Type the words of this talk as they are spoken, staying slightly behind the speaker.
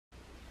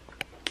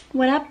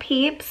What up,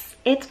 peeps?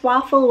 It's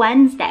Waffle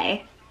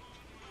Wednesday.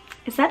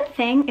 Is that a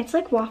thing? It's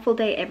like waffle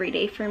day every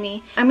day for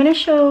me. I'm gonna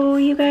show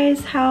you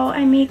guys how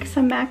I make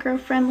some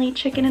macro-friendly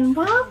chicken and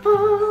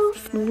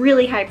waffles.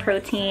 Really high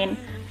protein,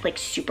 like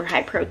super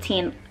high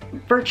protein,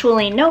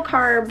 virtually no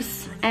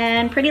carbs,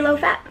 and pretty low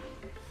fat.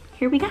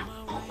 Here we go.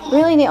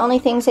 Really the only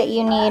things that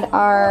you need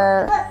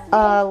are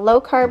low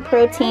carb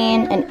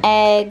protein, an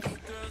egg,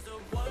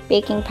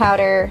 baking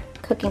powder,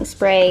 cooking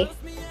spray,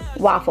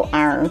 waffle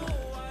iron.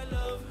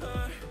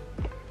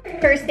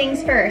 First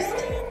things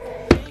first,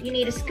 you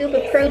need a scoop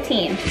of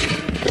protein.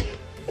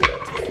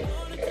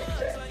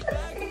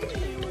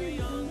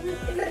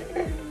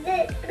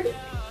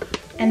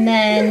 And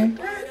then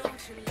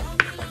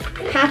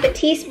half a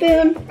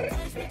teaspoon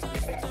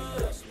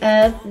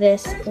of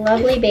this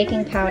lovely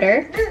baking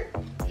powder.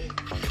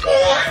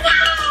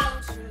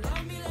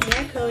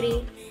 Yeah,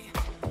 Cody.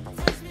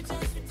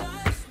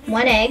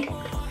 1 egg.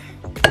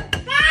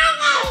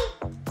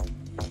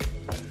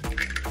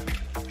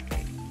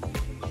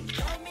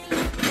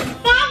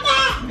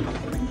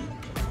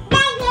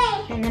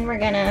 And then we're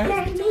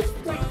gonna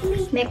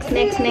mix.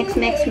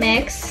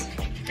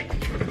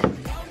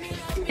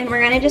 And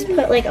we're gonna just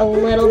put like a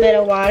little bit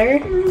of water.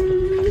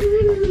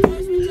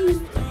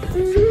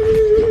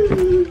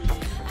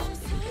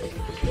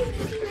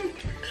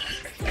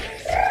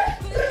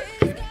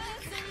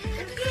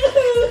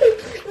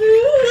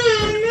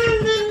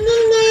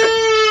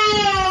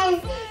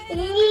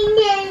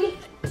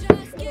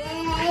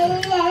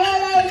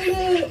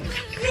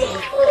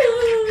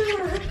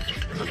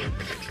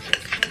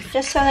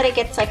 Just so that it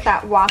gets like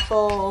that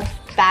waffle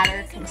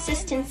batter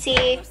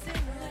consistency.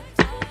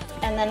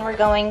 And then we're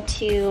going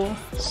to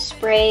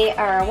spray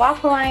our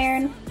waffle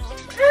iron.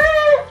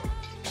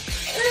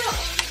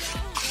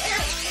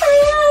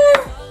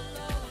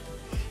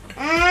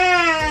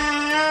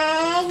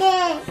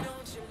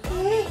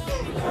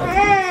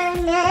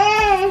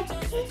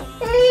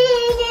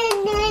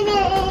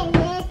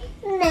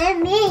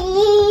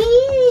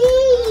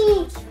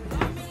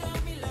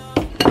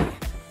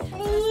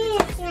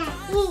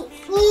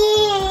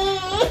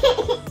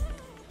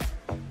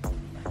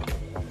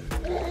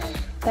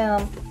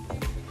 Boom.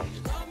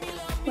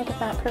 Look at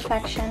that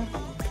perfection.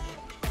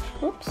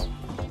 Oops.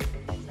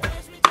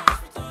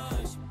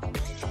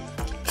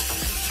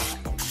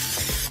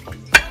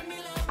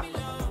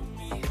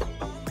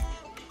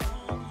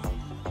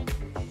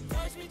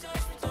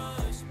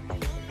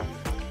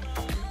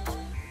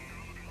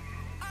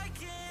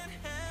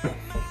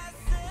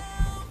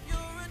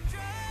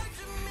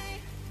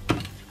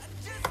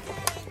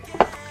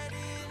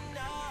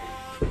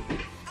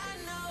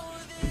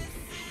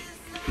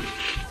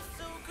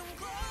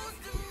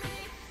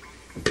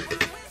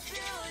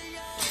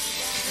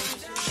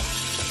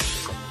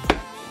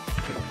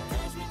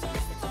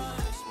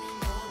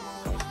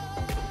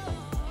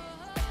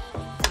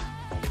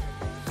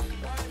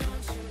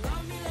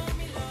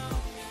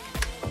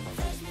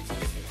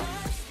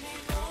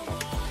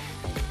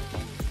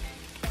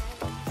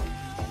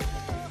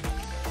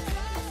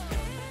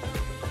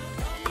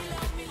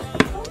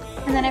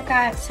 And then I've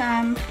got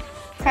some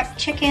prepped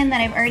chicken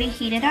that I've already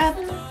heated up.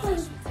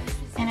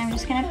 And I'm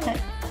just gonna put,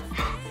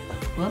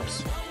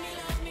 whoops.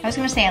 I was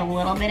gonna say a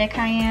little bit of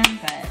cayenne,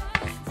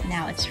 but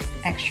now it's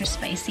extra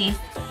spicy.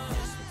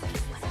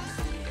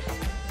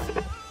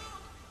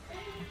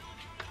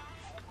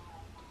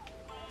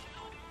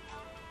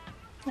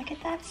 Look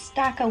at that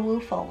stack of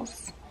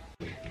waffles.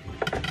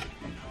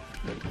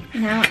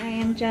 Now I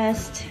am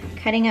just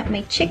cutting up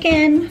my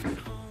chicken.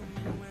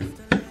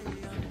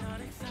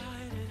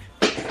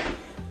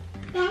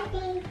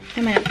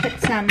 I'm gonna put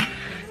some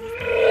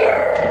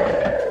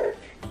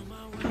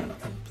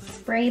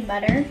spray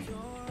butter.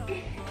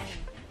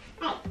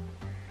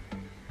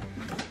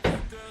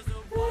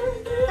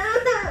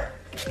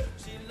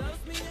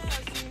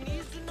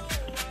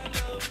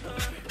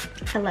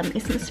 I love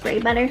me some spray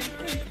butter.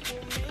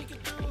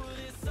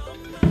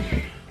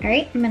 All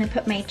right, I'm gonna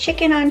put my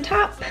chicken on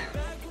top.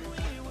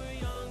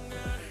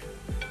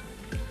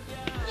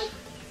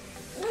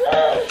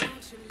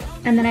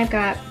 And then I've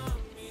got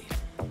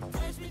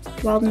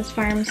Walden's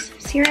Farms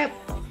syrup.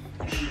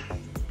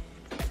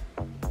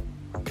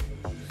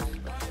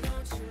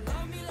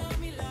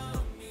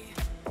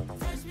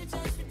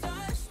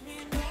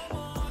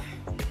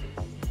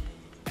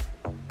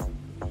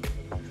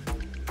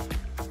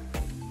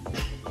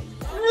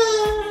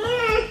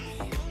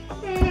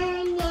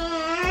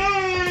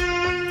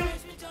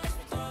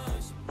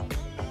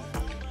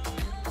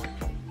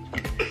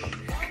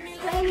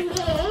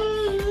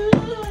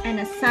 And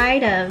a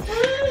side of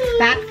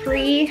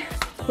fat-free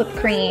whipped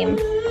cream.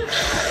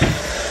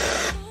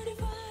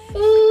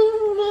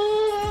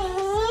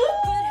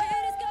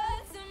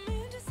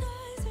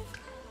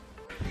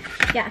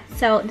 Yeah,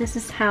 so this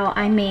is how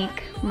I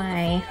make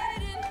my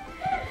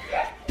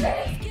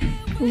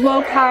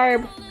low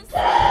carb,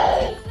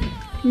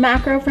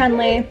 macro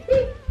friendly,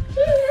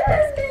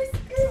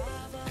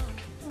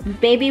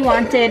 baby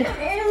wanted,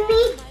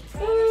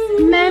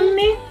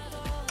 mommy.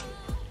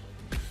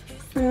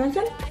 Want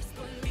some?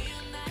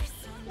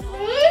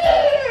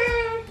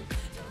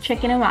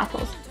 chicken and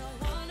waffles.